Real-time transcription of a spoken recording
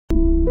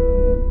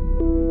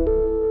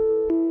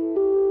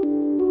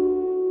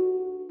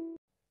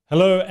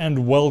Hello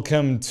and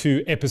welcome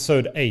to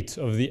episode 8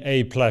 of the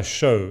A-Plus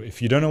Show.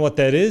 If you don't know what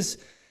that is,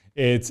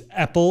 it's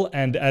Appel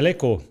and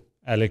Alec, or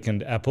Alec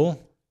and Appel.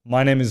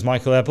 My name is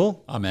Michael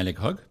Appel. I'm Alec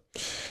Hogg.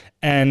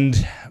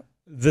 And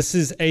this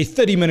is a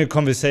 30-minute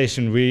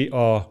conversation we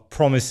are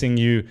promising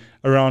you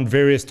around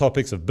various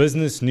topics of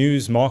business,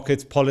 news,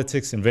 markets,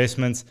 politics,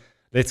 investments.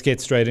 Let's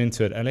get straight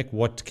into it. Alec,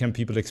 what can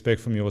people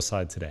expect from your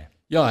side today?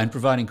 Yeah, and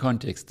providing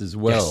context as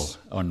well Yes.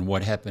 on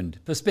what happened.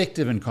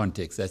 Perspective and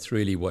context, that's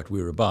really what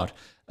we're about.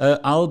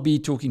 I'll be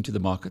talking to the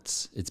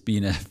markets. It's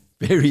been a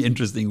very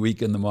interesting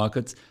week in the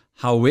markets.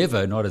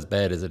 However, not as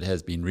bad as it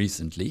has been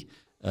recently.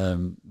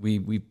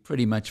 We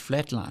pretty much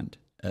flatlined,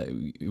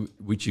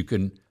 which you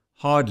can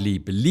hardly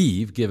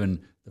believe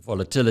given the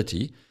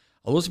volatility.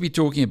 I'll also be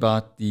talking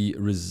about the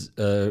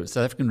South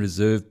African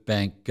Reserve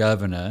Bank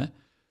governor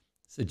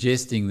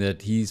suggesting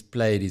that he's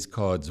played his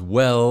cards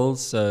well,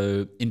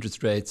 so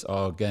interest rates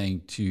are going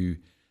to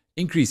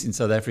increase in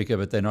South Africa,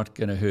 but they're not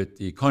going to hurt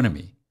the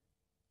economy.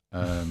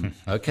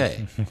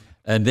 Okay.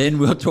 And then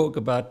we'll talk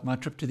about my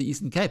trip to the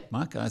Eastern Cape,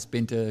 Mike. I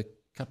spent a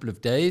couple of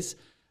days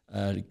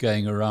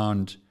going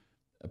around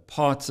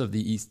parts of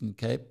the Eastern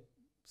Cape,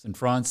 St.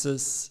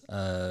 Francis,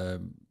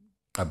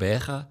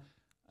 Gqeberha,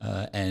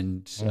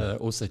 and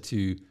also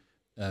to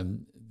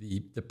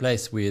the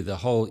place where the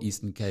whole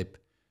Eastern Cape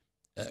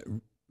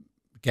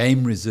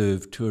game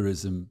reserve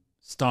tourism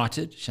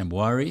started,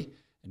 Shamwari,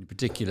 in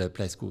particular a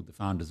place called the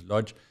Founders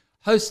Lodge,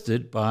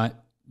 hosted by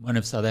one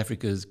of South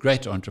Africa's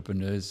great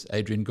entrepreneurs,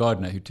 Adrian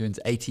Gardiner, who turns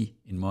 80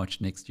 in March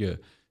next year.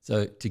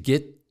 So to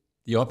get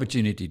the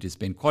opportunity to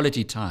spend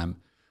quality time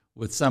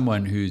with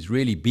someone who's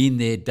really been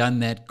there, done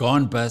that,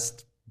 gone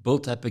bust,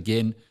 built up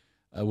again,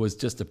 was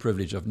just a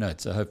privilege of note.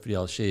 So hopefully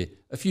I'll share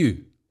a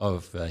few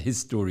of his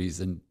stories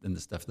and the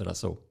stuff that I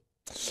saw.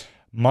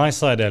 My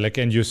side, Alec,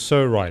 and you're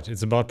so right.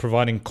 It's about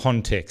providing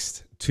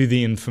context to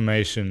the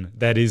information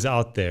that is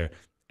out there.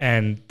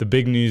 And the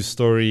big news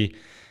story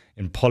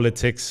in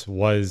politics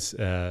was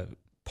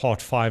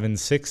part 5 and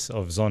 6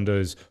 of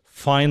Zondo's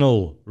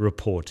final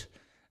report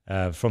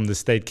from the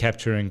state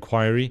capture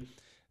inquiry.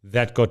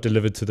 That got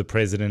delivered to the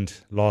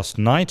president last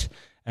night.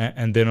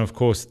 And then, of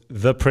course,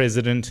 the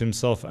president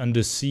himself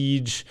under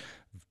siege,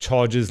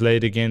 charges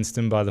laid against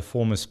him by the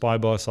former spy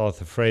boss,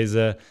 Arthur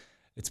Fraser.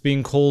 It's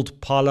being called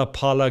Pala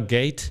Pala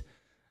Gate.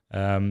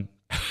 We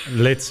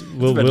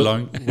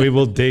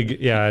will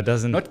dig. Yeah, it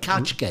doesn't. Not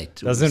couch gate.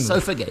 Doesn't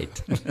sofa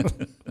gate.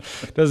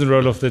 Doesn't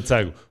roll off the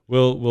tongue.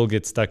 We'll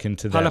get stuck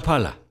into that. Pala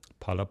Pala.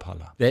 Pala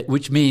Pala. That,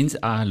 which means,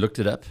 I looked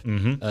it up,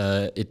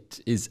 it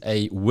is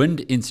a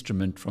wind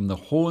instrument from the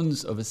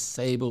horns of a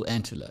sable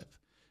antelope.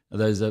 Now,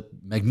 those are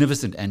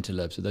magnificent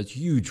antelopes with those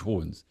huge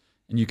horns.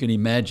 And you can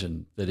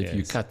imagine that if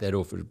you cut that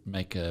off, it would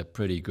make a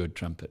pretty good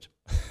trumpet.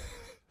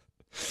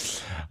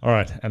 All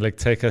right, Alec,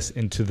 take us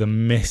into the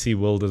messy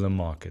world of the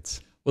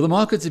markets. Well, the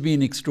markets have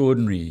been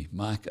extraordinary,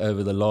 Mike,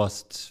 over the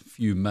last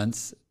few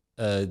months.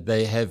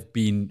 They have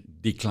been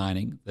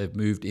declining. They've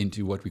moved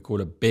into what we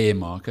call a bear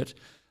market.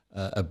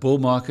 A bull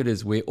market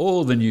is where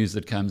all the news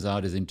that comes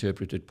out is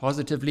interpreted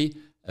positively.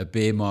 A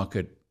bear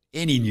market,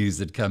 any news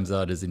that comes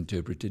out is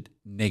interpreted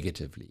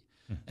negatively.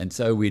 And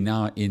so we're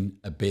now in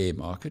a bear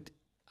market.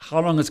 How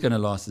long it's going to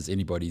last is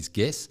anybody's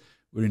guess.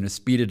 We're in a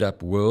speeded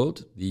up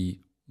world. The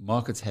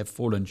markets have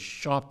fallen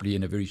sharply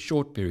in a very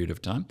short period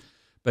of time.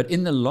 But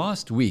in the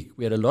last week,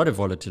 we had a lot of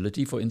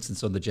volatility. For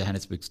instance, on the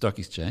Johannesburg Stock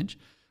Exchange,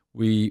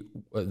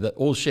 the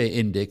all-share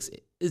index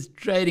is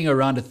trading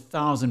around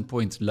 1,000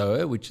 points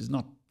lower, which is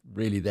not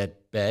really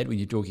that bad when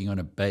you're talking on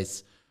a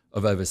base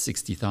of over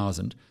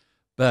 60,000.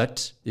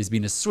 But there's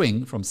been a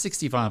swing from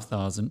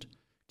 65,000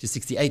 to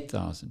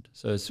 68,000.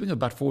 So a swing of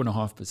about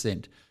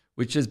 4.5%,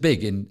 which is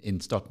big in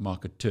stock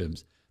market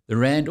terms. The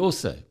Rand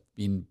also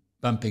been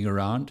bumping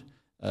around.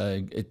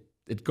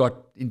 It got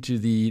into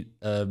the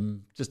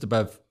just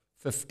above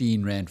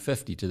 15 Rand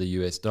 50 to the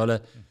US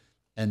dollar,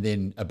 and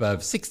then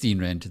above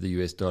 16 Rand to the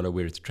US dollar,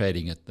 where it's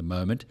trading at the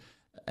moment.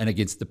 And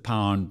against the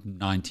pound,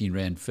 19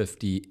 Rand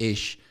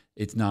 50-ish,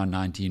 it's now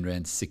 19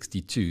 Rand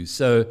 62.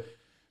 So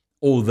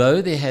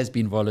although there has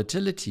been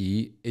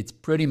volatility, it's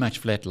pretty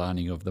much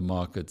flatlining of the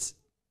markets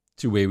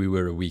to where we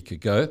were a week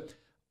ago.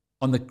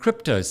 On the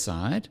crypto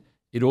side,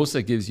 it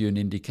also gives you an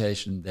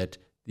indication that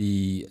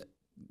the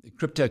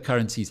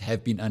cryptocurrencies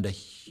have been under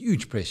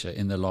huge pressure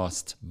in the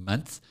last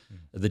month.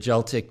 The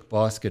Geltec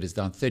basket is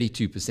down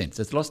 32%.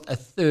 So it's lost a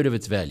third of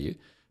its value.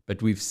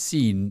 But we've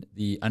seen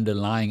the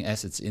underlying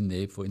assets in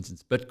there, for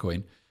instance,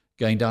 Bitcoin,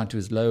 going down to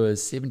as low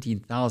as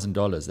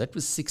 $17,000. That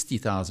was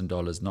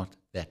 $60,000 not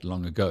that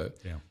long ago.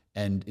 Yeah.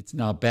 And it's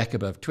now back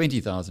above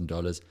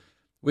 $20,000,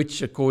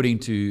 which, according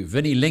to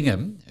Vinnie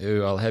Lingham,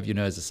 who I'll have you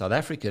know is a South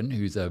African,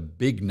 who's a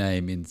big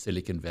name in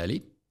Silicon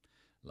Valley,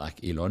 like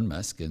Elon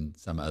Musk and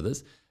some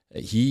others,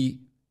 he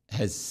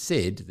has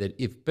said that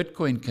if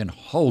Bitcoin can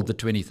hold the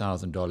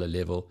 $20,000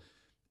 level,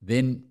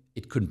 then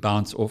it could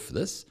bounce off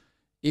this.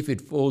 If it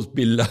falls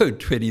below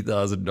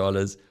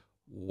 $20,000,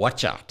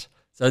 watch out.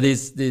 So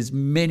there's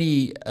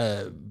many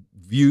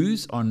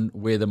views on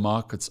where the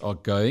markets are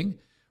going.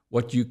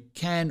 What you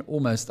can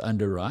almost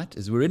underwrite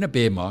is we're in a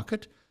bear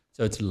market,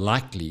 so it's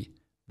likely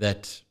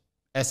that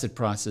asset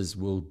prices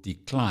will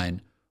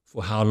decline.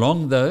 For how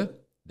long, though,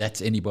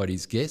 that's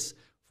anybody's guess.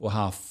 For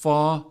how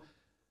far,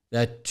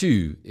 that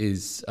too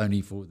is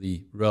only for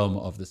the realm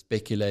of the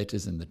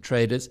speculators and the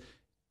traders.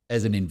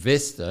 As an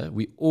investor,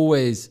 we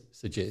always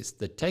suggest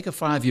that take a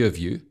 5-year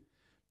view,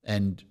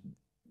 and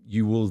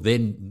you will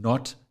then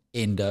not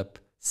end up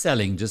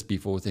selling just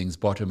before things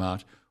bottom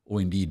out,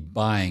 or indeed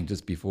buying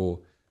just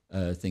before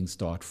things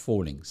start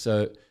falling.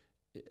 So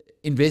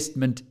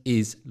investment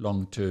is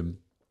long-term.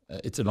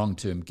 It's a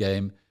long-term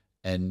game,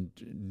 and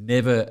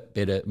never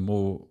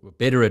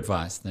better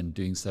advice than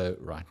doing so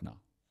right now.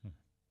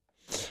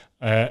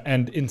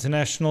 And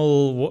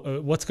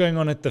international, what's going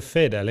on at the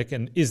Fed, Alec,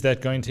 and is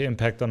that going to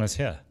impact on us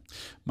here?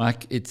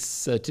 Mike,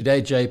 it's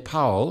today Jay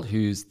Powell,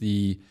 he's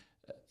their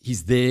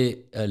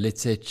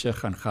Letsetche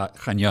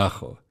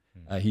Kganyago.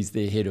 He's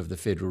their head of the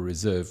Federal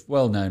Reserve,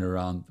 well known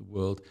around the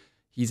world.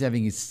 He's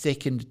having his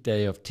second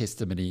day of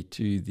testimony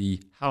to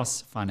the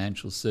House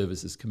Financial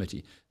Services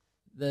Committee.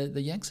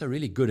 The Yanks are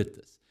really good at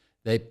this.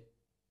 They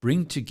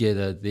bring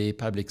together their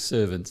public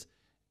servants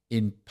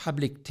in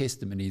public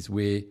testimonies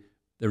where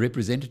the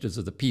representatives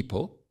of the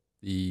people,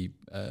 the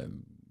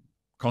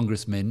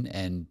congressmen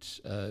and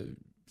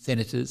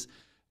senators,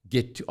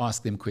 get to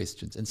ask them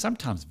questions, and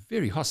sometimes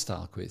very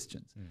hostile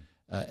questions.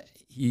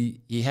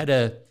 He had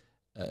a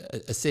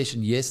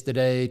session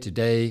yesterday.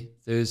 Today,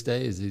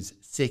 Thursday, is his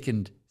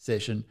second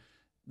session.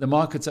 The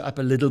markets are up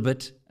a little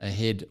bit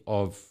ahead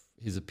of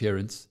his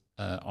appearance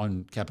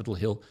on Capitol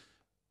Hill,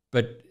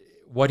 but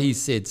what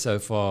he's said so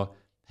far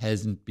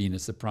hasn't been a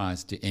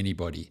surprise to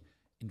anybody.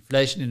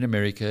 Inflation in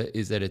America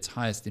is at its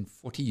highest in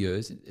 40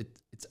 years.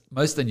 It's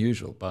most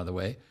unusual, by the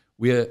way.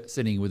 We're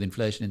sitting with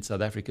inflation in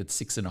South Africa at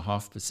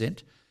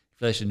 6.5%.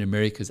 Inflation in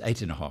America is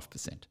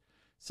 8.5%.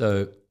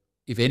 So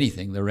if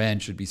anything, the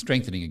rand should be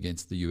strengthening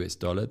against the US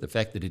dollar. The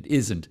fact that it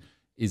isn't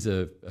is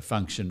a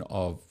function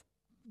of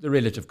the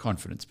relative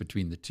confidence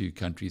between the two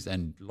countries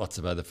and lots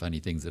of other funny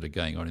things that are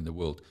going on in the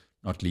world,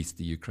 not least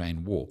the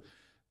Ukraine war.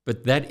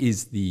 But that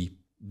is the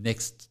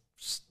next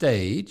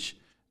stage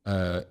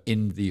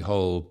in the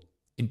whole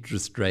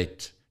interest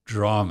rate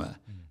drama.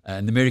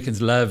 And the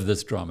Americans love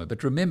this drama.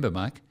 But remember,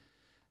 Mike,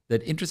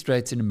 that interest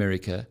rates in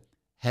America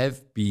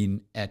have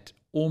been at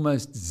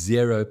almost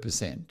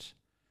 0%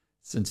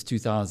 since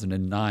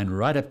 2009,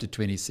 right up to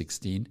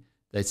 2016.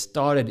 They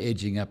started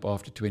edging up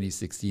after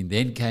 2016.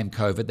 Then came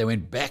COVID. They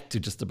went back to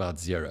just about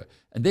zero.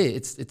 And there,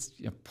 it's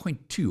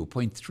 0.2 or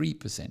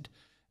 0.3%.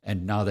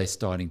 And now they're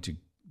starting to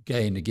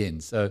gain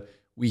again. So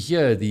we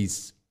hear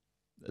this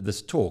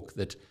talk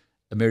that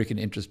American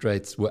interest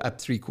rates were up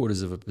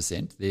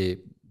 0.75%,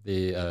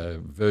 their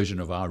version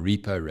of our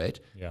repo rate,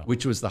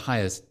 which was the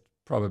highest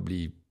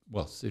probably,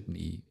 well,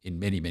 certainly in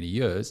many, many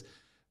years,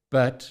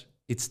 but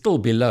it's still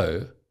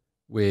below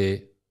where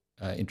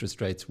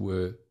interest rates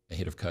were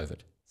ahead of COVID.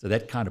 So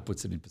that kind of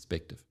puts it in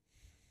perspective.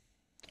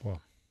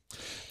 Wow.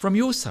 From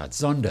your side,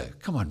 Zondo,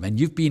 come on, man,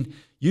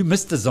 you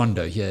missed the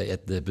Zondo here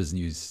at the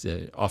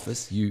BizNews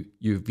office.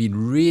 You've been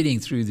reading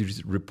through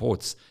these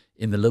reports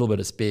in the little bit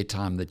of spare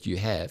time that you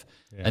have.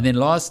 Yeah. And then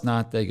last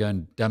night they go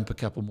and dump a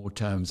couple more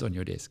tomes on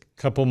your desk.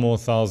 Couple more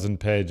 1,000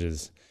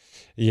 pages.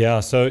 Yeah,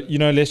 so,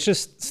 let's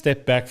just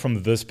step back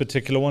from this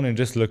particular one and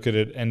just look at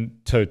it in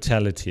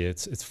totality.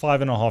 It's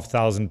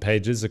 5,500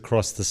 pages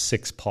across the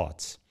 6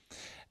 parts.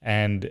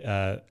 And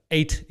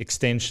 8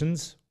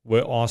 extensions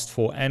were asked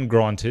for and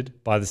granted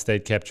by the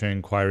state capture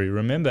inquiry.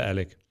 Remember,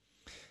 Alec,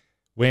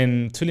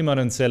 when Thuli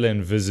Madonsela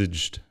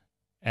envisaged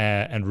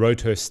and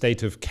wrote her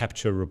state of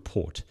capture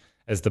report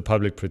as the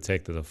public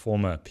protector, the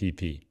former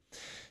PP,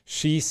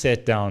 she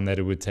set down that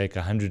it would take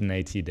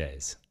 180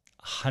 days.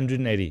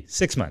 180,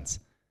 6 months.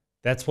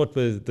 That's what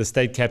the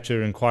state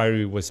capture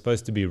inquiry was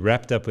supposed to be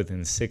wrapped up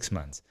within 6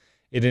 months.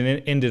 It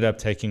ended up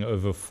taking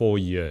over 4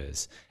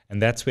 years.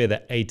 And that's where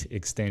the 8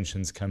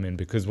 extensions come in.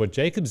 Because what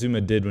Jacob Zuma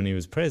did when he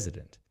was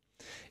president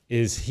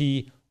is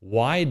he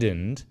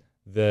widened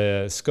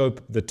the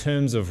scope, the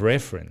terms of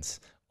reference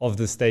of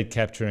the state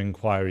capture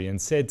inquiry and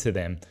said to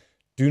them,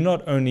 do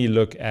not only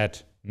look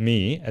at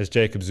me as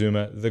Jacob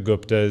Zuma, the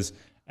Guptas,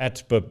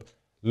 but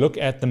look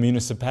at the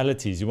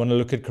municipalities. You want to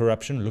look at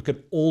corruption? Look at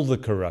all the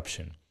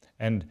corruption.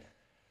 And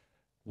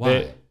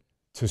why?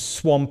 To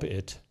swamp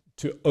it,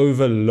 to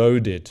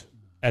overload it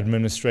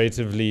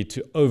administratively,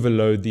 to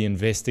overload the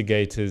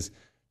investigators,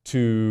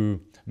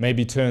 to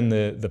maybe turn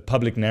the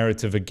public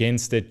narrative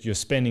against it. You're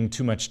spending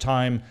too much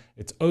time.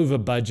 It's over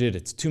budget.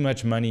 It's too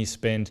much money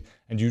spent.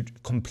 And you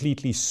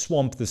completely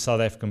swamp the South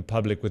African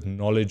public with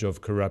knowledge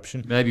of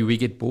corruption. Maybe we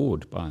get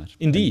bored by it.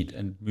 Indeed.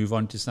 And move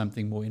on to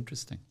something more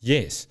interesting.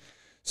 Yes.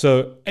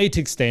 So 8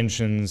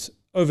 extensions,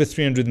 over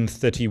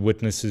 330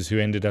 witnesses who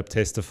ended up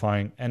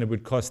testifying, and it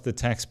would cost the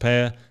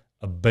taxpayer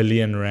R1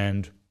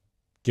 billion,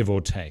 give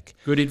or take.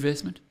 Good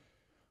investment?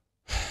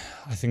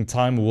 I think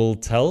time will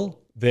tell.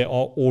 There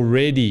are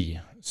already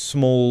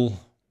small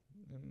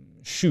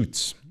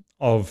shoots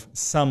of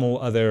some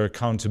or other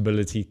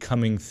accountability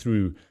coming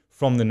through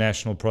from the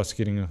National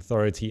Prosecuting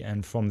Authority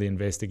and from the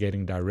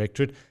Investigating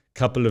Directorate.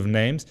 Couple of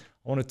names.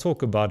 I want to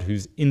talk about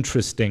who's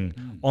interesting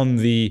on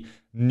the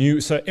new.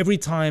 So every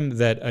time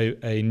that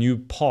a new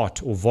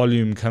part or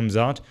volume comes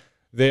out,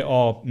 there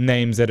are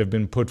names that have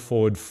been put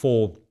forward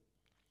for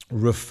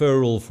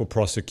referral for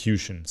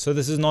prosecution. So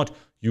this is not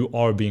you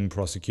are being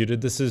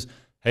prosecuted. This is,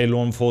 hey,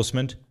 law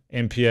enforcement,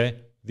 MPA,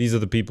 these are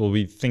the people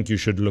we think you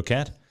should look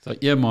at. So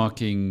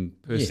earmarking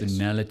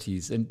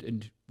personalities. Yes.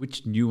 And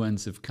which new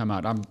ones have come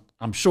out?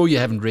 I'm sure you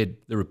haven't read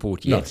the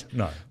report yet.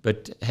 No.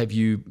 But have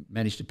you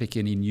managed to pick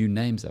any new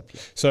names up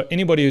yet? So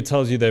anybody who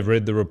tells you they've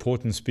read the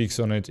report and speaks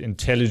on it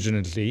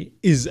intelligently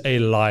is a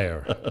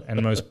liar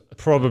and most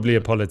probably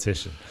a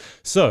politician.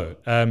 So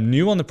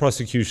new on the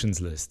prosecutions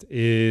list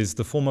is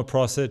the former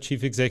PROSA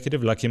chief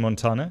executive, Lucky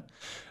Montana.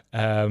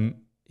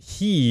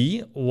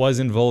 He was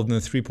involved in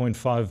the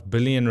 3.5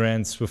 billion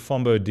rand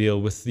Swifombo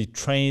deal with the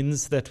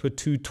trains that were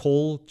too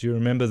tall. Do you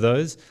remember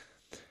those?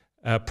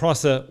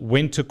 PROSA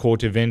went to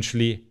court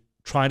eventually,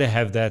 try to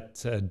have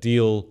that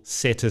deal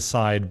set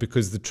aside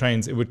because the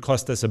trains, it would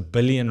cost us R1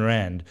 billion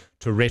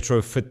to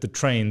retrofit the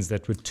trains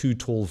that were too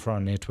tall for our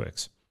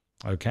networks.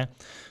 Okay,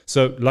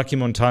 so Lucky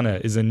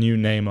Montana is a new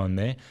name on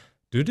there.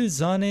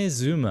 Duduzane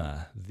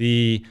Zuma,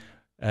 the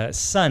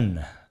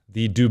son,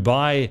 the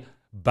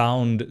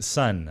Dubai-bound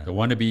son. The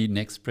wannabe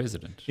next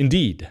president.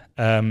 Indeed,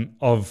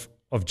 of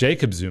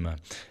Jacob Zuma.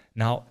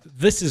 Now,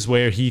 this is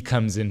where he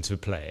comes into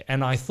play.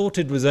 And I thought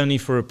it was only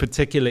for a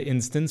particular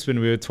instance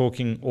when we were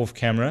talking off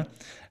camera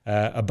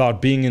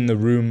about being in the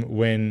room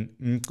when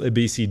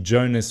Mcebisi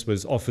Jonas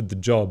was offered the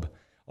job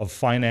of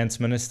finance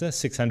minister,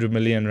 600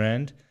 million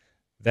rand,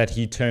 that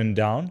he turned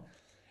down.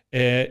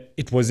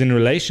 It was in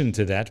relation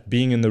to that,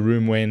 being in the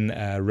room when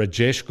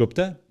Rajesh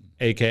Gupta,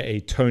 aka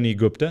Tony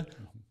Gupta,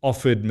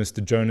 offered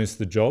Mr. Jonas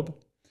the job.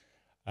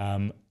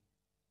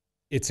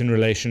 It's in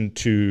relation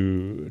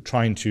to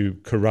trying to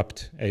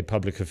corrupt a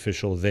public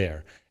official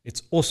there.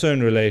 It's also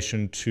in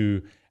relation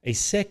to a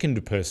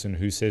second person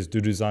who says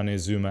Duduzane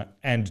Zuma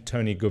and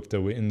Tony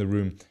Gupta were in the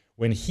room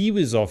when he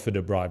was offered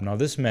a bribe. Now,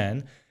 this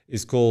man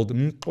is called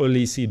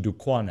Mxolisi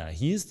Dukwana.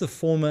 He is the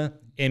former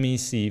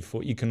MEC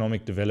for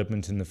Economic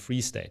Development in the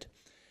Free State.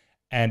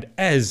 And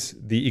as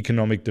the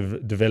Economic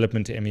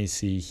Development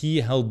MEC,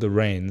 he held the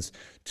reins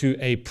to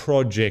a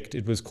project.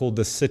 It was called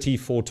the City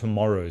for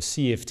Tomorrow,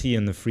 CFT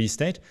in the Free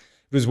State.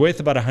 It was worth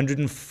about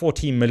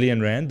 140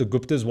 million rand. The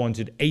Guptas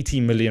wanted 80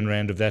 million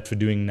rand of that for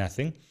doing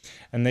nothing.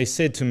 And they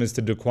said to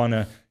Mr.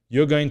 Dukwana,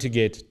 you're going to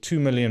get 2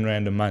 million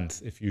rand a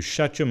month if you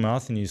shut your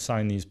mouth and you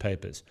sign these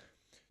papers.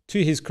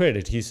 To his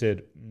credit, he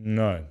said,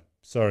 no,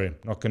 sorry,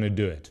 not going to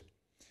do it.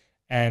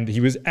 And he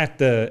was at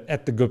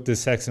the Gupta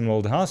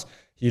Saxonwold house.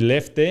 He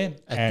left there.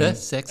 At the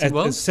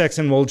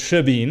Saxonwold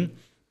Shebeen.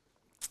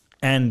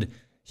 And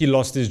he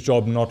lost his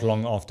job not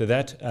long after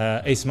that.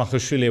 Ace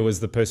Magashule was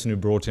the person who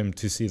brought him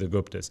to see the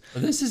Guptas.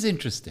 Well, this is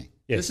interesting.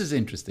 Yes. This is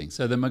interesting.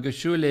 So the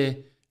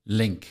Magashule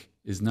link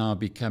is now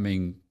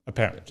becoming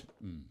apparent.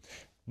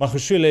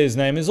 Magoshule's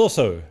name is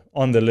also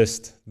on the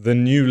list, the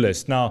new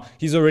list. Now,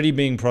 he's already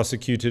being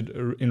prosecuted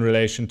in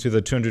relation to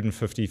the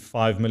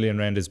 255 million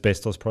rand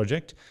asbestos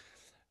project.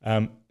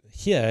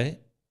 Here,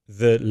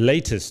 the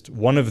latest,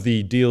 one of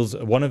the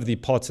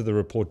parts of the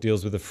report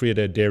deals with the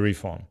Frieda dairy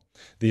farm,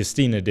 the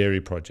Estina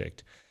dairy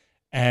project.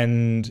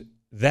 And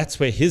that's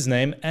where his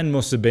name and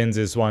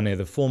Mosebenzi Zwane,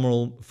 the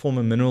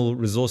former mineral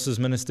resources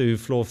minister who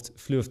flew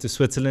off to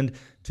Switzerland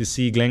to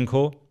see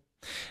Glencore,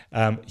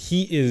 they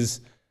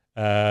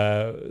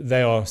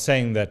are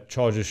saying that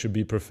charges should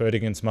be preferred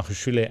against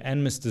Magashule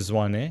and Mr.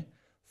 Zwane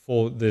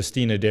for the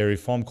Estina dairy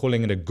farm,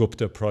 calling it a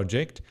Gupta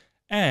project.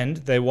 And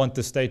they want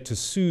the state to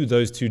sue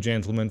those two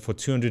gentlemen for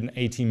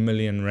 280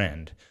 million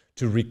rand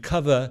to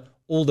recover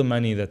all the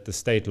money that the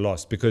state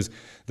lost, because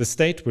the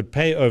state would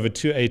pay over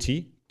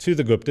 280 to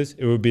the Guptas,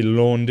 it would be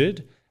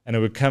laundered, and it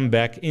would come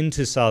back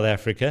into South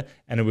Africa,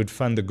 and it would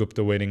fund the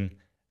Gupta wedding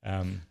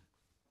I'm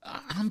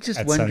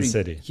just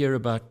wondering here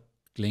about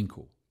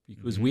Glencore,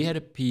 because we had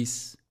a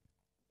piece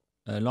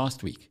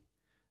last week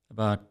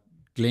about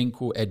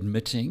Glencore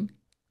admitting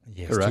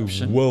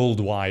corruption. To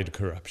worldwide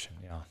corruption,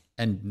 yeah.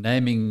 And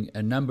naming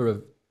a number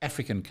of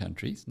African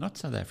countries, not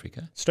South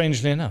Africa.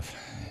 Strangely enough.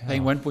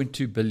 Paying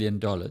 $1.2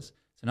 billion. So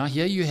now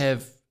here you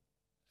have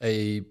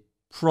a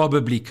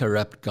probably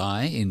corrupt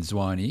guy in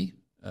Zwane.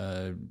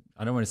 I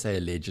don't want to say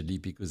allegedly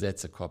because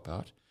that's a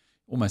cop-out.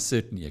 Almost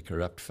certainly a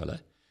corrupt fella.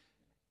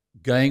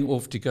 Going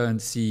off to go and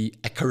see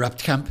a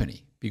corrupt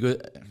company. Because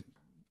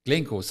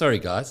Glencore, sorry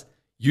guys,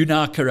 you're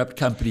now a corrupt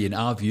company in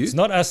our view. It's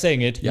not us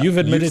saying it. Yeah, you've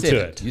admitted to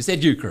it. You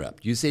said you're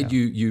corrupt. You said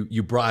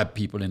you bribe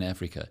people in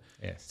Africa.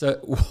 Yes. So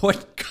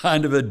what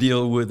kind of a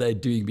deal were they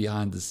doing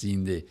behind the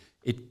scene there?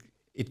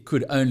 It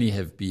could only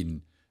have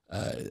been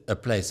a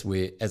place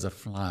where, as a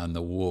fly on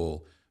the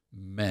wall,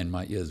 man,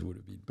 my ears would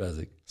have been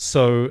buzzing.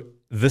 So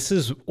this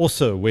is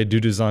also where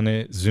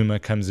Duduzane Zuma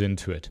comes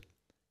into it.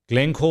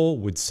 Glencore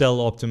would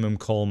sell Optimum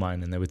Coal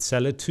Mine, and they would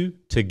sell it to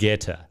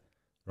Tegeta,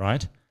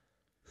 right?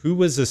 Who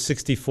was a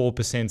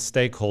 64%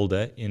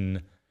 stakeholder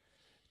in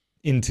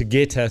in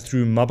Tegeta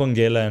through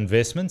Mabongela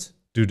Investments,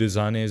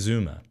 Duduzane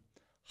Zuma.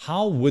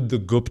 How would the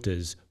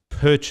Guptas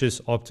purchase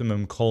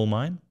Optimum Coal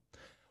Mine?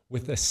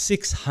 With a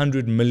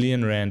 600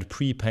 million rand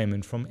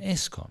prepayment from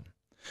Eskom.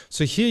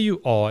 So here you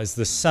are as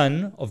the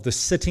son of the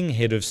sitting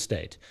head of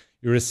state.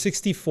 You're a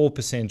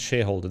 64%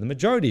 shareholder, the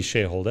majority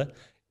shareholder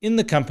in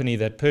the company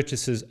that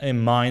purchases a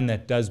mine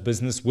that does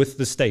business with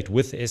the state,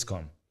 with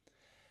Eskom.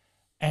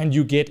 And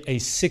you get a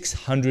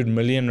 600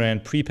 million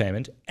rand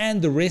prepayment,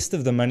 and the rest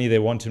of the money they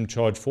want him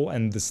charged for,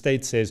 and the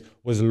state says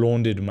was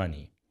laundered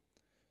money.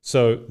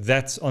 So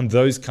that's on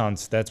those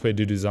counts, that's where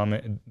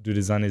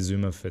Duduzane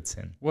Zuma fits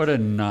in. What a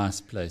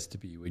nice place to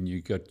be when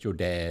you got your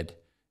dad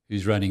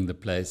who's running the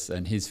place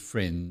and his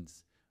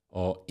friends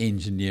are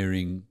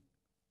engineering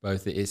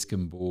both the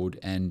Eskom board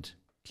and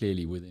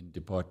clearly within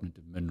Department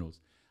of Minerals.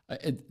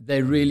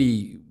 They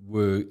really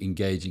were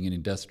engaging in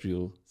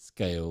industrial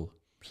scale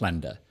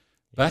plunder.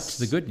 But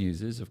the good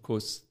news is, of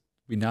course,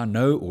 we now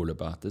know all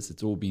about this.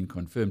 It's all been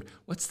confirmed.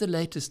 What's the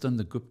latest on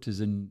the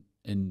Guptas in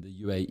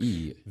the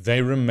UAE?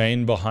 They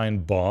remain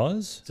behind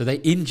bars. So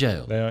they're in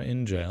jail? They are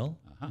in jail.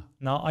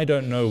 Now, I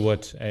don't know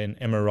what an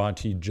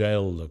Emirati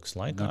jail looks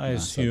like. Not I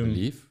nice,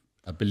 assume...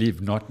 I believe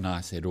not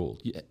nice at all.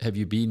 Have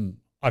you been...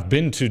 I've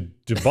been to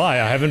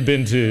Dubai. I haven't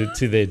been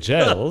to their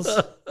jails.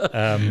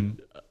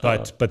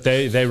 But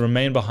they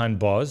remain behind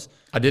bars.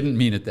 I didn't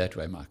mean it that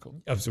way,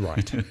 Michael. That's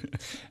right.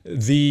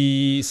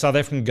 The South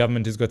African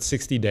government has got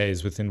 60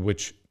 days within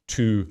which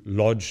to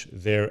lodge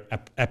their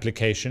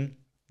application.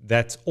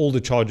 That's all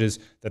the charges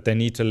that they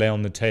need to lay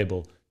on the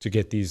table to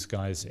get these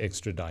guys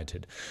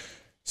extradited.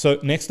 So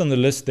next on the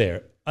list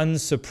there,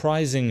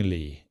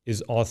 unsurprisingly,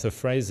 is Arthur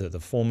Fraser, the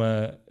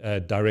former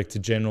Director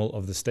General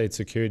of the State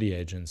Security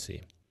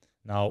Agency.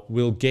 Now,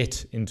 we'll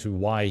get into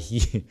why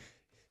he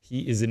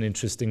is an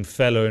interesting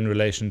fellow in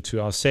relation to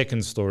our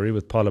second story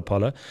with Pala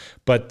Pala.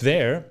 But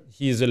there,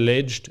 he is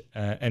alleged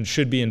and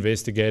should be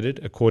investigated,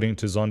 according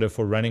to Zondo,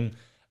 for running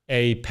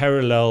a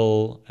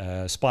parallel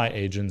spy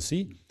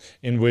agency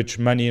in which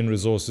money and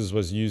resources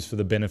was used for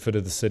the benefit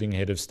of the sitting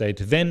head of state,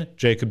 then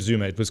Jacob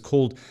Zuma. It was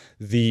called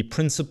the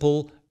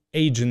Principal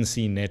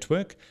Agency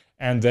Network,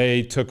 and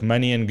they took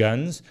money and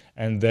guns,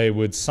 and they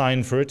would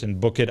sign for it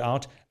and book it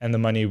out, and the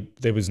money,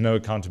 there was no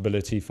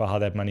accountability for how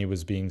that money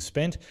was being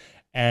spent.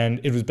 And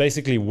it was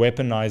basically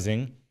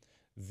weaponizing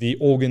the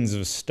organs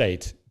of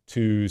state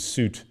to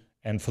suit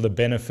and for the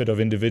benefit of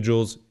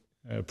individuals,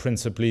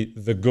 principally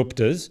the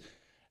Guptas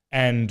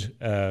and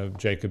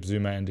Jacob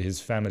Zuma and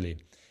his family.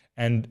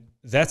 And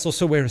that's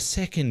also where a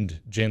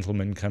second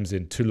gentleman comes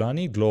in,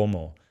 Thulani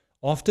Glomo.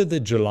 After the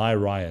July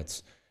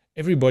riots,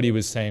 everybody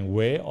was saying,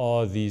 where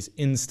are these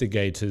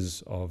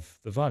instigators of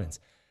the violence?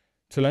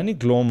 Thulani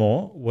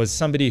Glomo was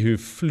somebody who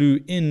flew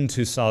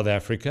into South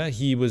Africa.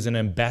 He was an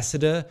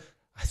ambassador,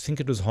 I think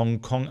it was Hong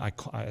Kong,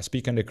 I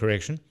speak under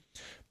correction,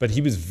 but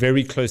he was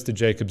very close to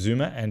Jacob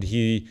Zuma, and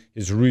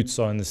his roots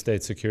are in the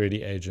State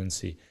Security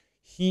Agency.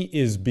 He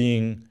is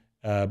being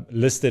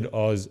listed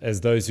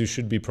as those who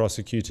should be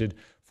prosecuted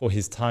for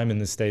his time in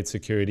the State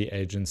Security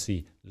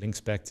Agency.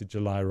 Links back to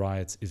July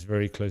riots, is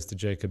very close to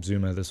Jacob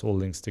Zuma. This all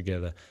links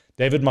together.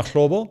 David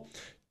Mahlobo,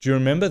 do you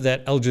remember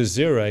that Al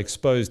Jazeera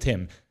exposed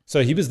him?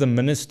 So he was the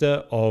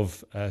Minister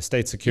of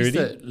State Security.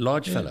 He's the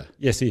large fella.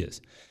 Yes, he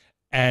is.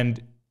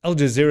 And Al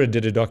Jazeera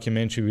did a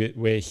documentary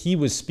where he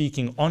was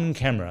speaking on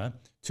camera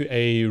to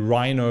a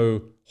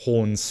rhino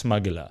horn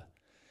smuggler.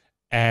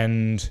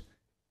 And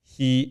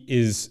he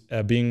is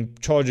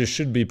charges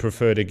should be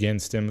preferred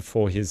against him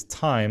for his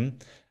time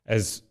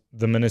as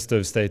the Minister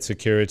of State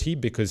Security,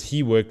 because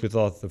he worked with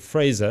Arthur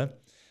Fraser,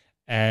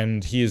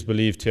 and he is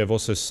believed to have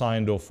also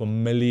signed off for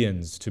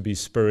millions to be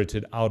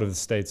spirited out of the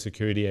State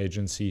Security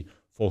Agency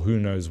for who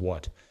knows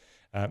what.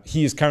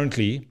 He is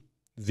currently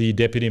the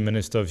Deputy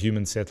Minister of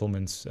Human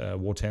Settlements,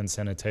 Water and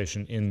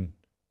Sanitation in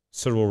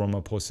Cyril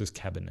Ramaphosa's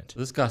cabinet.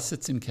 This guy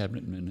sits in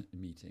cabinet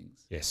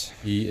meetings. Yes.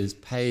 He is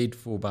paid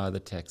for by the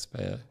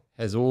taxpayer,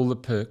 has all the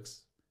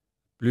perks,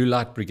 Blue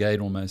Light Brigade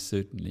almost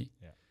certainly.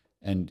 Yeah.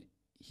 And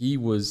he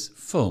was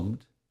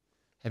filmed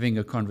having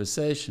a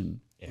conversation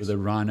with a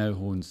rhino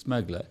horn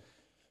smuggler.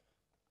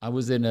 I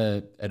was at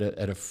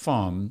a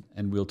farm,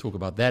 and we'll talk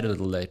about that a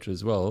little later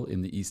as well,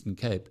 in the Eastern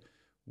Cape,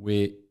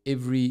 where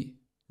every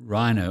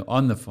rhino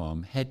on the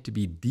farm had to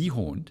be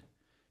dehorned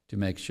to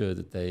make sure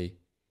that they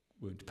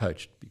weren't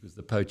poached, because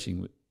the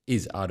poaching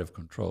is out of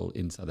control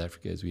in South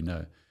Africa, as we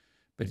know.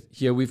 But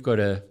here we've got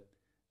a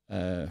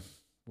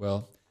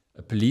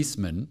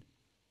policeman,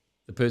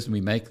 the person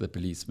we make the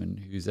policeman,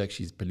 who's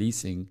actually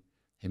policing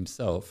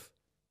himself,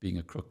 being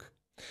a crook.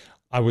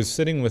 I was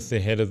sitting with the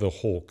head of the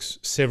Hawks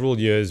several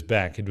years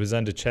back. It was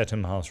under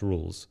Chatham House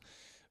rules.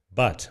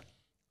 But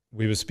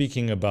we were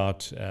speaking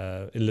about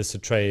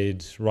illicit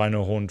trade,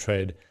 rhino horn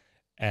trade,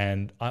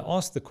 and I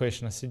asked the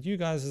question, I said, you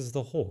guys as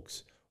the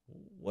Hawks,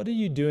 what are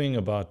you doing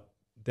about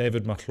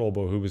David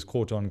Mahlobo, who was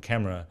caught on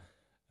camera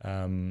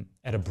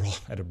at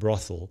a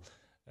brothel,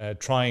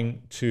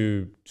 trying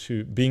to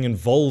being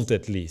involved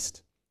at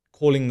least,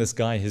 calling this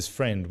guy his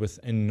friend with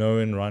a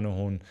known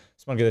Rhinohorn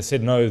smuggler. They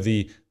said, no,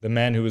 the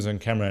man who was on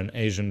camera, an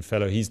Asian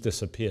fellow, he's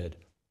disappeared.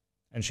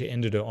 And she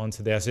ended her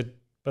answer there. I said,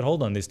 but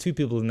hold on, there's two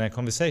people in that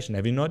conversation.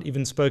 Have you not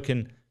even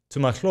spoken to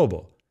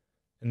Mahlobo?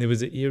 And there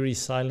was an eerie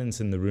silence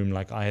in the room,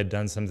 like I had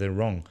done something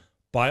wrong.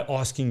 By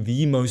asking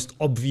the most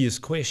obvious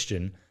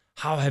question,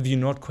 how have you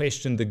not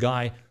questioned the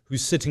guy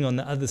who's sitting on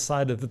the other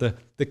side of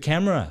the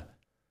camera?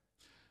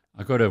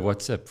 I got a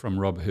WhatsApp from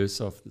Rob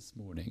Hersoff this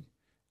morning.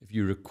 If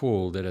you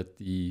recall that at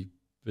the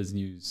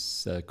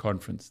BizNews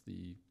conference,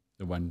 the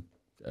one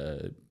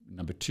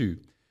number 2,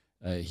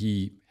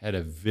 he had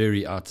a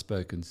very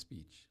outspoken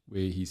speech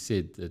where he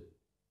said that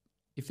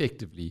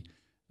effectively,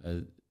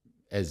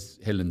 as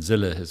Helen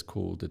Ziller has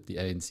called it, the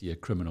ANC a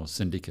criminal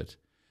syndicate.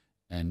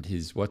 And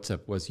his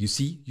WhatsApp was, you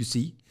see?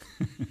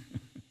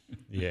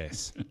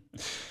 Yes.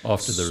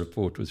 After the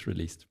report was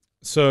released.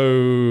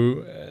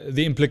 So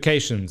the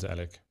implications,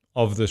 Alec,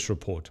 of this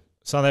report.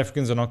 South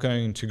Africans are not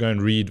going to go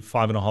and read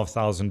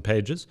 5,500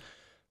 pages.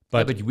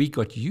 But we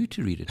got you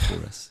to read it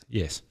for us.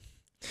 Yes.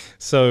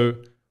 So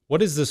what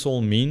does this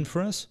all mean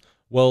for us?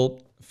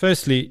 Well,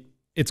 firstly,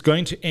 it's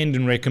going to end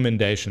in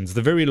recommendations.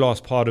 The very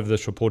last part of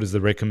this report is the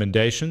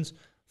recommendations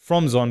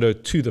from Zondo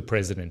to the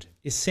president.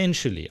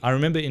 Essentially, I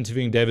remember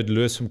interviewing David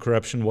Lewis from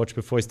Corruption Watch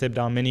before he stepped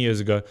down many years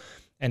ago,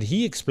 and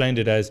he explained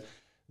it as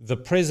the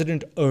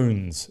president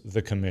owns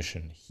the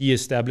commission. He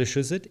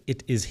establishes it.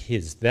 It is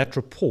his. That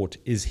report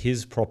is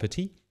his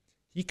property.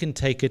 He can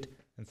take it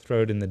and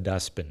throw it in the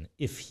dustbin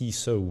if he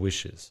so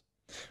wishes.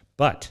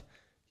 But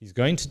he's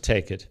going to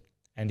take it,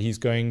 and he's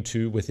going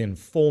to, within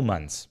 4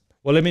 months.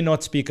 Well, let me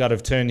not speak out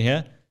of turn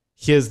here.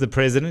 Here's the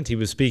president. He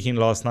was speaking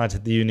last night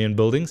at the Union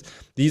Buildings.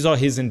 These are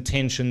his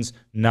intentions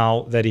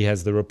now that he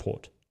has the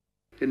report.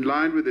 In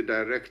line with the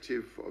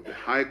directive of the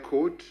High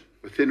Court,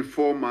 within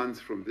 4 months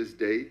from this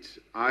date,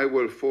 I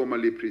will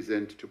formally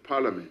present to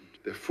Parliament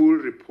the full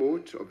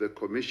report of the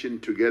Commission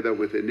together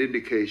with an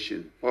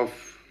indication of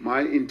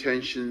my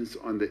intentions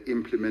on the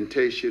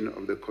implementation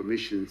of the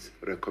Commission's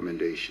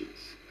recommendations.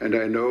 And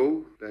I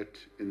know that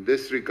in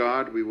this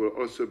regard, we will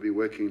also be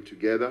working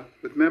together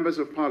with members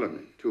of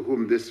Parliament to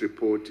whom this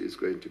report is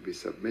going to be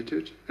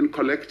submitted. And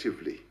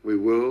collectively, we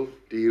will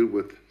deal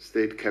with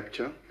state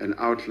capture and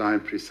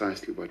outline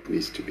precisely what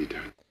needs to be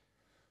done.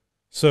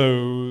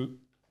 So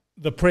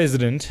the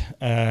president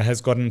has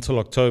got until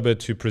October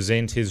to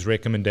present his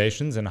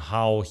recommendations and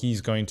how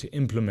he's going to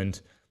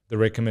implement the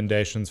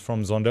recommendations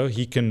from Zondo.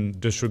 He can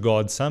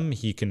disregard some,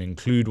 he can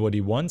include what he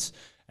wants,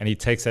 and he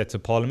takes that to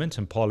Parliament,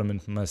 and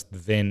Parliament must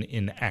then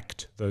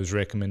enact those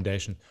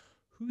recommendations.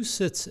 Who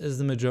sits as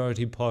the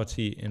majority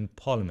party in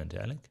Parliament,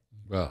 Alec?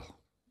 Well,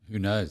 who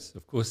knows?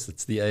 Of course,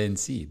 it's the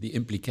ANC, the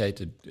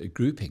implicated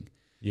grouping.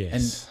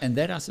 Yes. And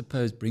that, I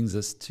suppose, brings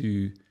us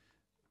to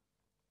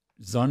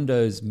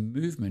Zondo's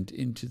movement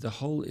into the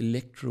whole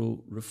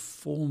electoral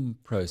reform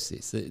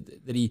process.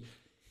 That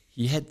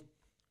he had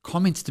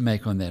comments to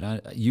make on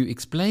that. You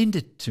explained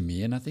it to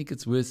me, and I think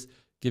it's worth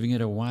giving it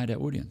a wider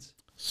audience.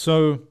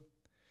 So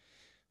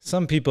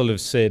some people have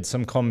said,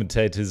 some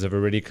commentators have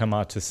already come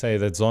out to say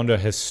that Zondo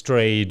has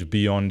strayed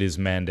beyond his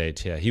mandate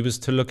here. He was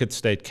to look at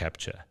state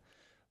capture.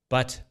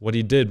 But what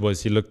he did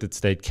was he looked at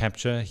state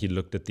capture, he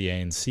looked at the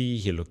ANC,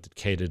 he looked at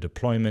cadre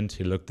deployment,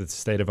 he looked at the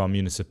state of our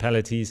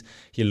municipalities,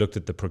 he looked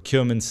at the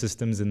procurement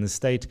systems in the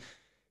state.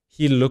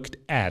 He looked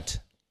at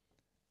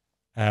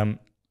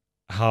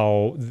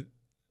how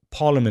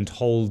Parliament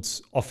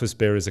holds office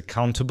bearers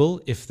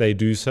accountable if they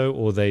do so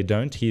or they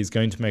don't. He is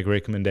going to make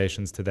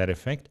recommendations to that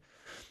effect.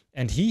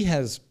 And he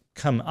has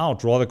come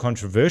out rather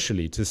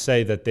controversially to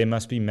say that there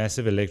must be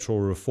massive electoral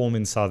reform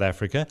in South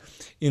Africa,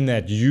 in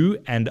that you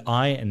and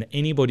I and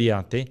anybody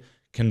out there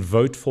can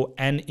vote for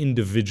an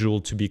individual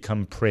to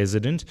become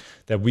president,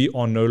 that we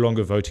are no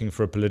longer voting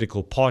for a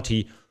political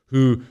party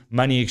who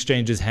money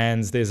exchanges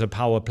hands, there's a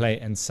power play,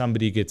 and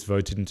somebody gets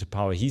voted into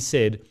power. He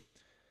said,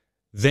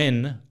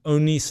 then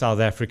only South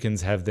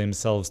Africans have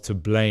themselves to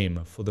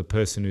blame for the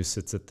person who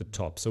sits at the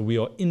top. So we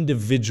are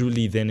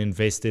individually then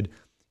invested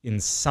in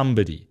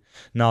somebody.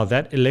 Now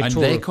that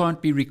electoral... And they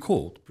can't be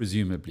recalled,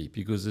 presumably,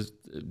 because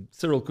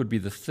Cyril could be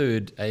the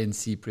third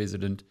ANC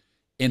president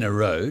in a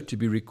row to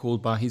be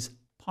recalled by his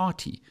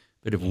party.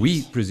 But if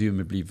we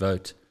presumably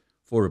vote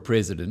for a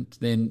president,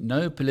 then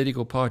no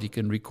political party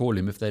can recall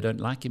him if they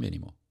don't like him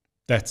anymore.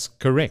 That's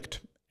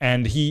correct.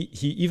 And he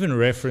even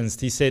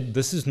referenced, he said,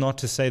 this is not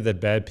to say that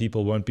bad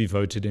people won't be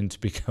voted in to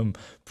become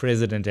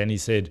president. And he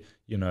said,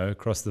 you know,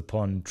 across the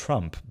pond,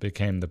 Trump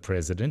became the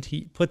president.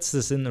 He puts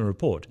this in the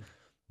report.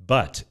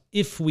 But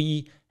if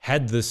we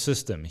had this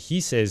system,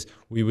 he says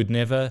we would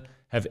never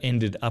have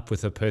ended up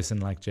with a person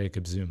like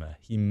Jacob Zuma.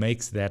 He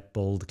makes that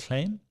bold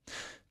claim.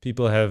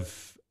 People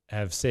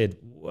have said,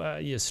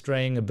 well, you're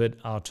straying a bit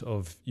out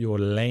of your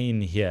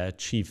lane here,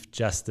 Chief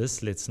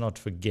Justice. Let's not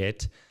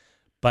forget.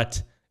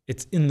 But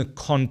it's in the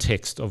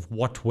context of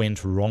what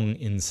went wrong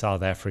in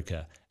South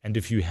Africa. And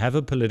if you have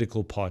a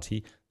political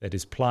party that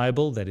is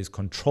pliable, that is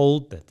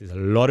controlled, that there's a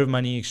lot of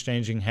money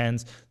exchanging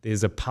hands,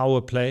 there's a power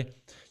play,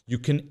 you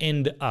can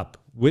end up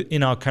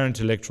in our current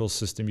electoral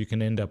system, you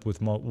can end up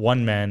with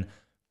one man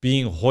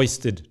being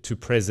hoisted to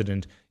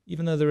president,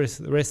 even though the rest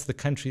of the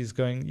country is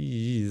going,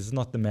 this is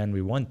not the man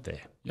we want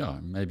there. Yeah,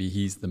 maybe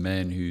he's the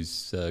man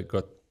who's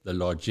got the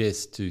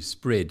largesse to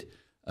spread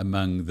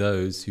among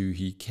those who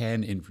he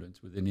can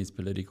influence within his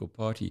political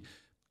party.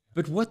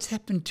 But what's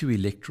happened to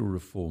electoral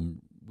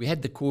reform? We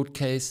had the court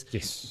case.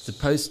 Yes.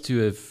 Supposed to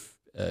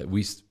have,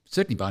 we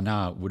certainly by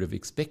now would have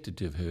expected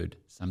to have heard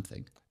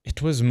something.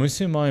 It was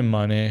Mmusi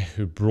Maimane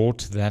who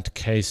brought that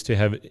case to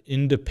have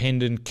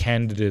independent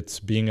candidates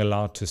being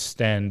allowed to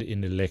stand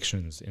in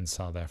elections in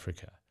South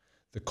Africa.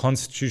 The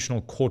Constitutional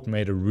Court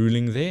made a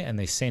ruling there, and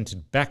they sent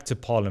it back to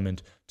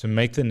Parliament to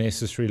make the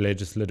necessary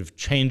legislative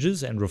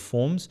changes and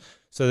reforms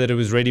so that it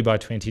was ready by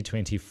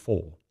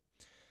 2024.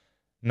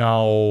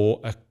 Now,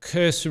 a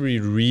cursory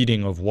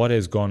reading of what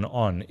has gone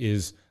on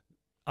is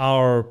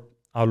our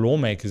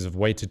lawmakers have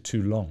waited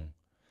too long,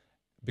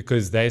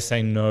 because they're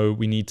saying, no,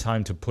 we need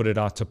time to put it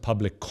out to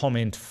public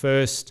comment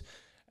first.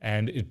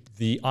 And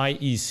the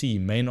IEC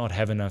may not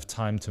have enough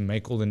time to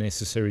make all the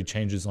necessary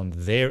changes on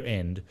their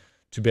end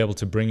to be able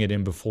to bring it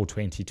in before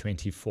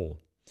 2024.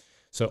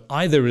 So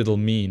either it'll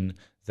mean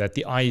that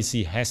the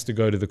IEC has to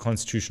go to the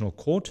Constitutional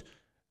Court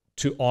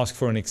to ask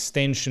for an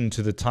extension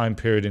to the time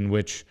period in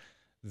which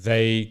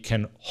they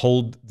can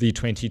hold the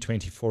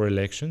 2024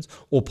 elections,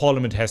 or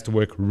Parliament has to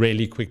work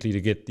really quickly to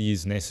get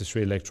these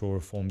necessary electoral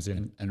reforms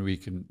in. And we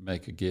can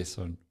make a guess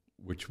on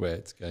which way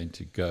it's going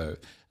to go.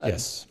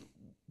 Yes.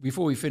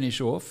 Before we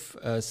finish off,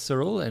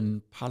 Cyril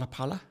and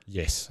Pala.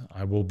 Yes,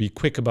 I will be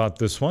quick about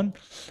this one.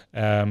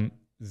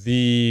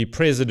 The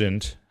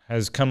president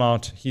has come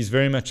out, he's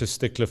very much a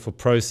stickler for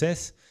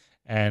process,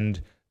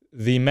 and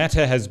the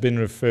matter has been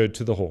referred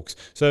to the Hawks.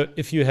 So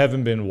if you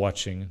haven't been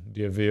watching,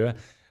 dear viewer,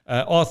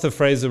 Arthur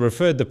Fraser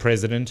referred the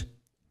president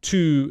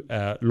to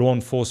law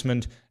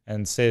enforcement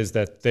and says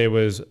that there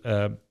was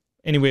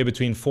anywhere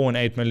between $4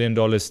 and $8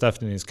 million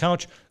stuffed in his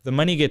couch. The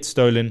money gets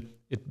stolen.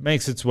 It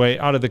makes its way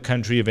out of the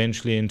country,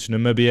 eventually into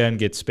Namibia, and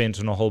gets spent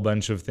on a whole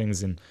bunch of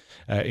things in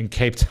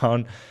Cape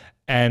Town.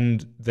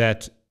 And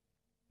that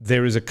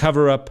there is a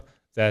cover-up,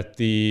 that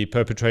the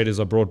perpetrators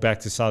are brought back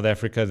to South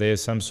Africa.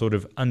 There's some sort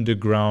of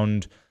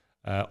underground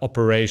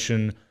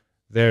operation.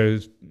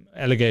 There's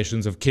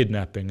allegations of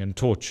kidnapping and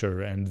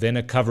torture, and then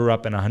a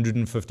cover-up, and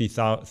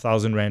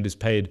 150,000 rand is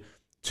paid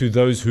to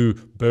those who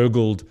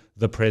burgled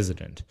the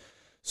president.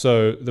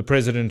 So the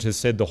president has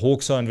said the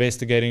Hawks are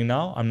investigating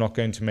now. I'm not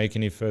going to make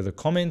any further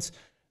comments.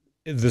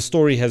 The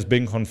story has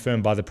been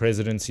confirmed by the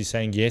presidency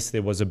saying, yes,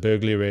 there was a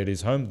burglary at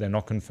his home. They're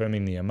not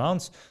confirming the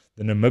amounts.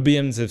 The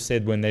Namibians have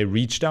said when they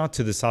reached out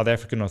to the South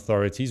African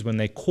authorities, when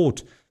they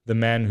caught the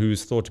man who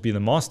is thought to be the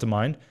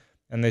mastermind,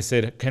 and they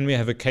said, can we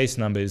have a case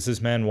number? Is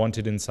this man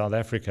wanted in South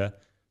Africa?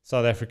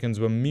 South Africans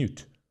were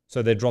mute.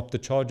 So they dropped the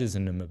charges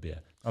in Namibia.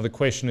 Now the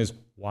question is,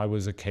 why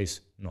was the case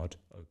not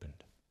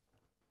opened?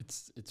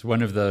 It's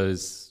one of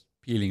those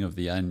peeling of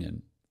the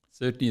onion.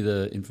 Certainly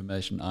the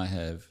information I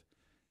have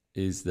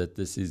is that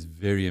this is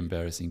very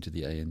embarrassing to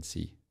the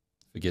ANC.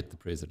 Forget the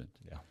president.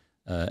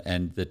 Yeah.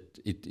 And that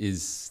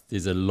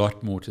there's a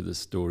lot more to the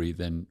story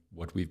than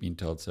what we've been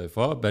told so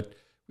far, but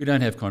we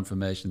don't have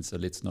confirmation, so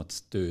let's not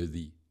stir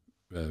the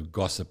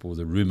gossip or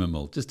the rumor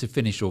mill. Just to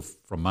finish off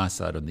from my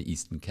side on the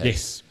Eastern Cape.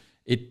 Yes.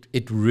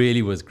 It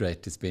really was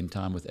great to spend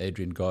time with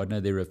Adrian Gardiner.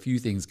 There are a few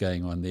things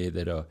going on there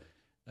that are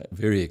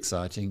very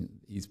exciting.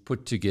 He's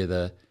put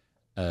together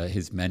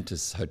his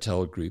Mantis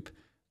Hotel group,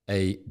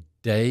 a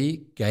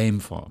day game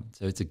farm.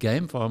 So it's a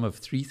game farm of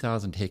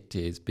 3,000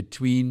 hectares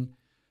between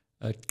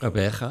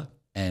Gqeberha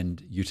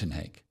and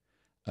Uitenhage.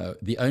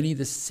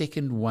 The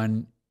second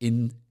one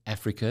in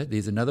Africa.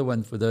 There's another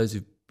one for those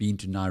who've been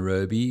to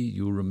Nairobi.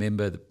 You'll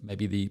remember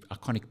maybe the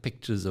iconic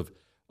pictures of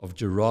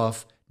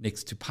giraffe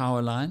next to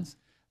power lines,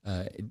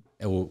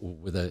 or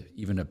with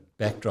even a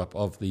backdrop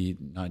of the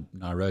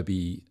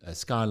Nairobi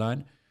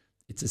skyline.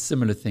 It's a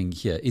similar thing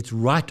here. It's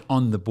right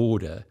on the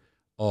border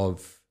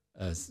of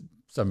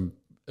some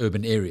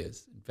urban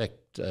areas. In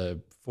fact,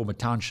 former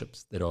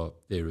townships that are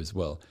there as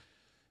well,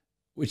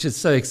 which is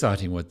so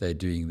exciting what they're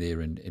doing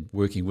there and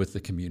working with the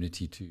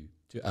community to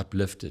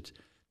uplift it.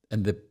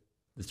 And the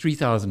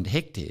 3,000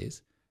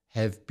 hectares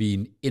have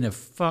been in a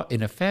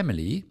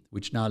family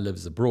which now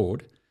lives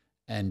abroad,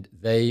 and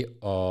they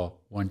are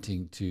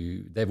wanting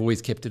to. They've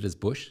always kept it as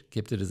bush,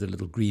 kept it as a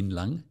little green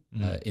lung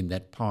in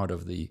that part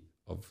of the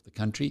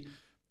country,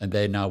 and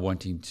they're now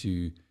wanting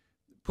to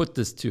put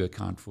this to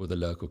account for the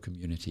local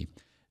community.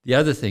 The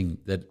other thing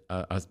that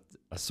I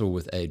saw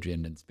with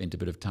Adrian and spent a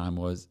bit of time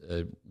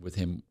with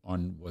him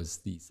on was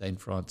the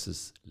St.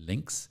 Francis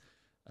links.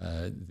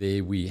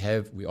 There we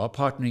are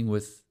partnering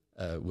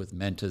with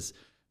Mantis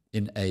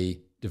in a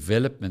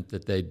development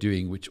that they're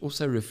doing, which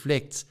also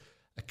reflects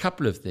a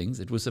couple of things.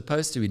 It was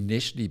supposed to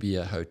initially be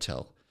a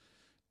hotel.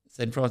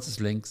 St. Francis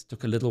Links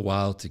took a little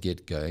while to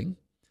get going.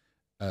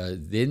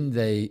 Then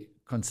they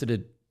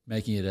considered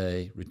making it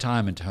a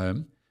retirement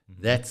home.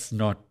 That's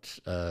not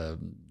the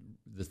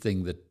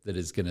thing that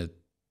is going to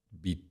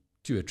be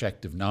too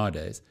attractive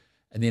nowadays.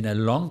 And then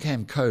along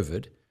came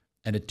COVID,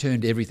 and it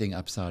turned everything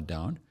upside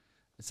down.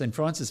 St.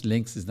 Francis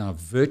Links is now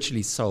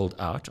virtually sold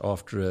out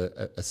after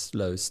a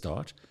slow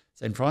start.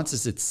 St.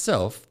 Francis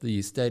itself, the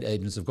estate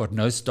agents have got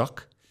no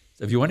stock.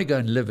 So if you want to go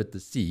and live at the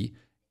sea,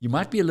 you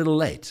might be a little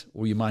late,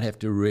 or you might have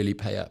to really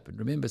pay up. And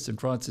remember, St.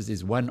 Francis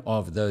is one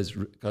of those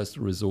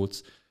coastal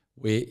resorts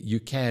where you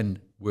can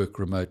work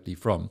remotely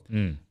from.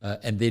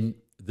 And then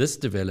this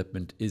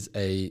development is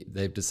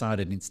they've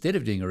decided, instead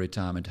of doing a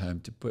retirement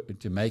home,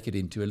 to make it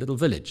into a little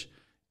village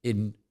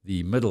in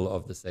the middle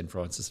of the St.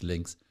 Francis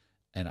Links.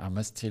 And I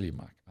must tell you,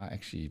 Mike,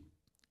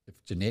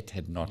 if Jeanette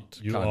had not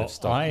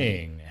stopped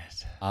me,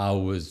 I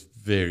was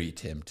very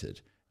tempted.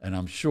 And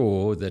I'm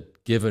sure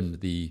that given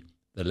the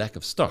lack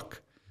of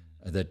stock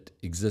that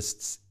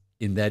exists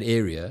in that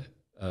area,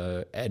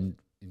 and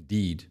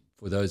indeed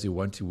for those who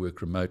want to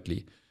work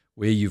remotely,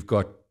 where you've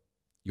got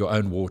your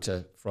own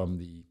water from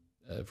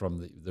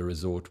the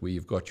resort, where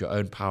you've got your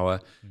own power,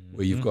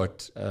 where you've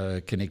got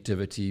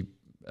connectivity,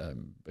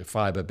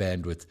 fiber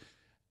bandwidth,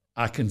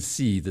 I can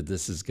see that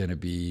this is going to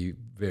be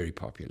very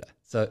popular.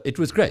 So it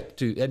was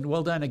great and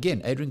well done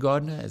again. Adrian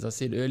Gardiner, as I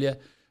said earlier,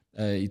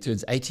 he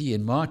turns 80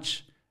 in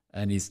March,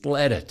 and he's still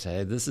at it.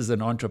 This is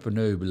an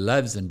entrepreneur who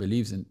loves and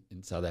believes in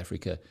South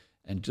Africa,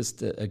 and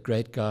just a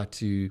great guy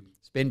to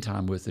spend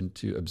time with and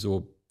to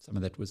absorb some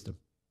of that wisdom.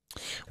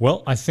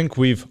 Well, I think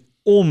we've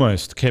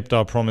almost kept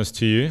our promise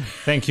to you.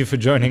 Thank you for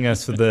joining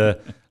us for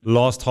the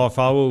last half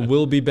hour.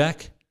 We'll be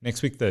back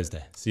next week,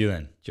 Thursday. See you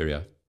then.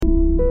 Cheerio.